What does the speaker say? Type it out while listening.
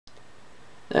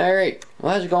Alright,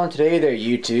 well, how's it going today there,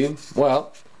 YouTube?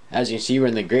 Well, as you can see, we're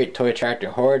in the Great Toy Tractor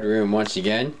Hoard room once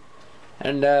again.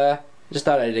 And, just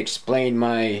thought I'd explain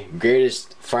my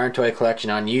greatest farm toy collection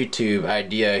on YouTube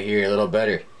idea here a little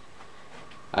better.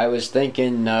 I was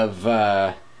thinking of,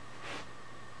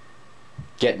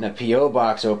 getting a P.O.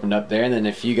 box opened up there, and then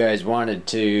if you guys wanted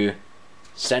to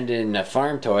send in a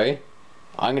farm toy,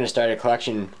 I'm going to start a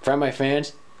collection from my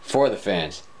fans, for the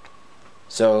fans.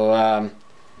 So,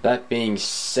 that being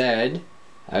said,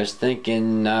 I was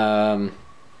thinking maybe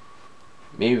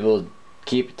we'll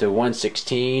keep it to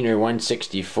 116 or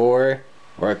 164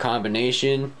 or a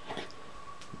combination.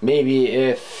 Maybe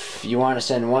if you want to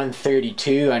send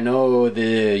 132, I know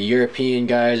the European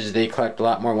guys, they collect a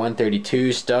lot more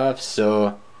 132 stuff,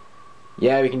 so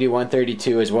yeah, we can do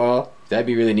 132 as well. That'd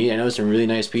be really neat. I know some really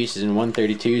nice pieces in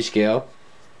 132 scale,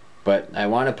 but I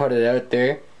want to put it out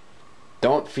there.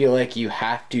 Don't feel like you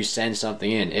have to send something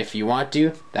in. If you want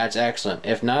to, that's excellent.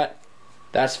 If not,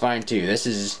 that's fine too. This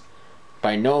is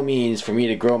by no means for me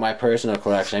to grow my personal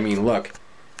collection. I mean, look,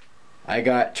 I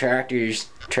got tractors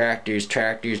everywhere.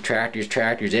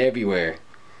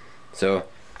 So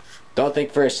don't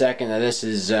think for a second that this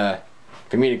is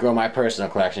for me to grow my personal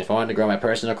collection. If I wanted to grow my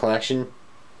personal collection,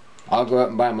 I'll go out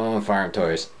and buy my own farm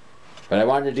toys. But I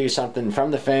wanted to do something from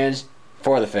the fans,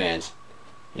 for the fans.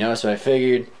 You know, so I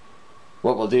figured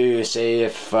what we'll do is, say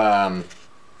if I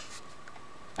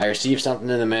receive something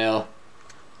in the mail,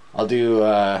 I'll do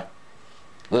a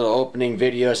little opening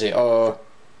video, say, oh,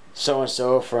 so and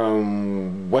so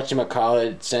from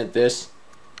whatchamacallit sent this,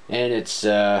 and it's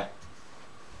John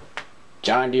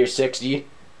Deere 60,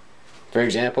 for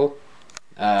example.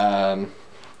 You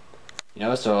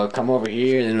know, so I'll come over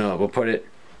here and then we'll put it,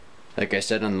 like I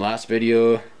said on the last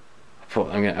video, I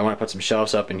want to put some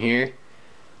shelves up in here,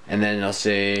 and then I'll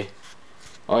say,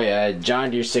 oh yeah,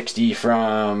 John Deere 60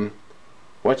 from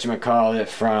whatchamacallit,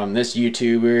 from this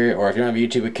YouTuber, or if you don't have a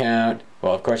YouTube account,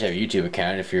 well, of course you have a YouTube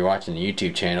account if you're watching the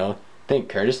YouTube channel. Thank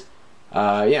Curtis.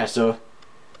 Yeah, so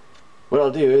what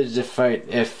I'll do is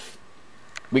if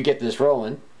we get this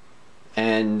rolling,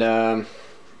 and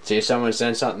say if someone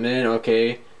sends something in,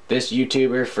 okay, this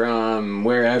YouTuber from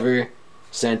wherever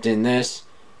sent in this,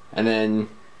 and then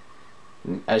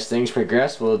as things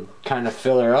progress, we'll kind of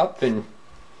fill her up and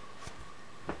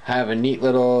have a neat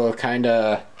little kind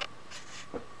of,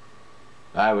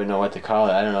 I wouldn't know what to call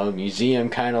it, I don't know, museum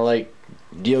kind of like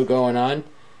deal going on.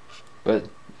 But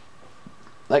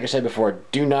like I said before,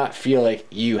 do not feel like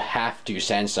you have to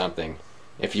send something.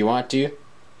 If you want to,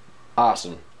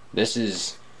 awesome. This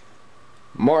is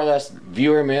more or less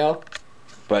viewer mail,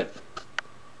 but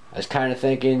I was kind of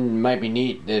thinking it might be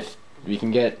neat if we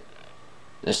can get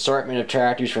an assortment of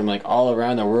tractors from like all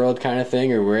around the world kind of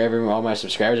thing, or wherever all my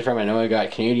subscribers are from. I know I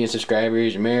got Canadian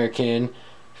subscribers, American,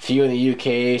 a few in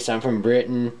the UK, some from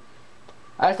Britain.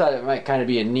 I thought it might kind of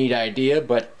be a neat idea,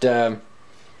 but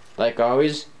like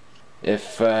always,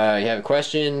 if you have a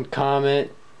question, comment,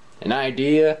 an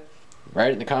idea, write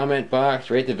it in the comment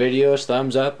box, rate the videos,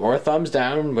 thumbs up or thumbs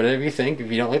down, whatever you think.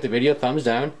 If you don't like the video, thumbs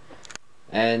down,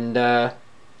 and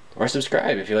or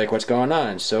subscribe if you like what's going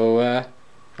on. So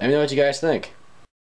let me know what you guys think.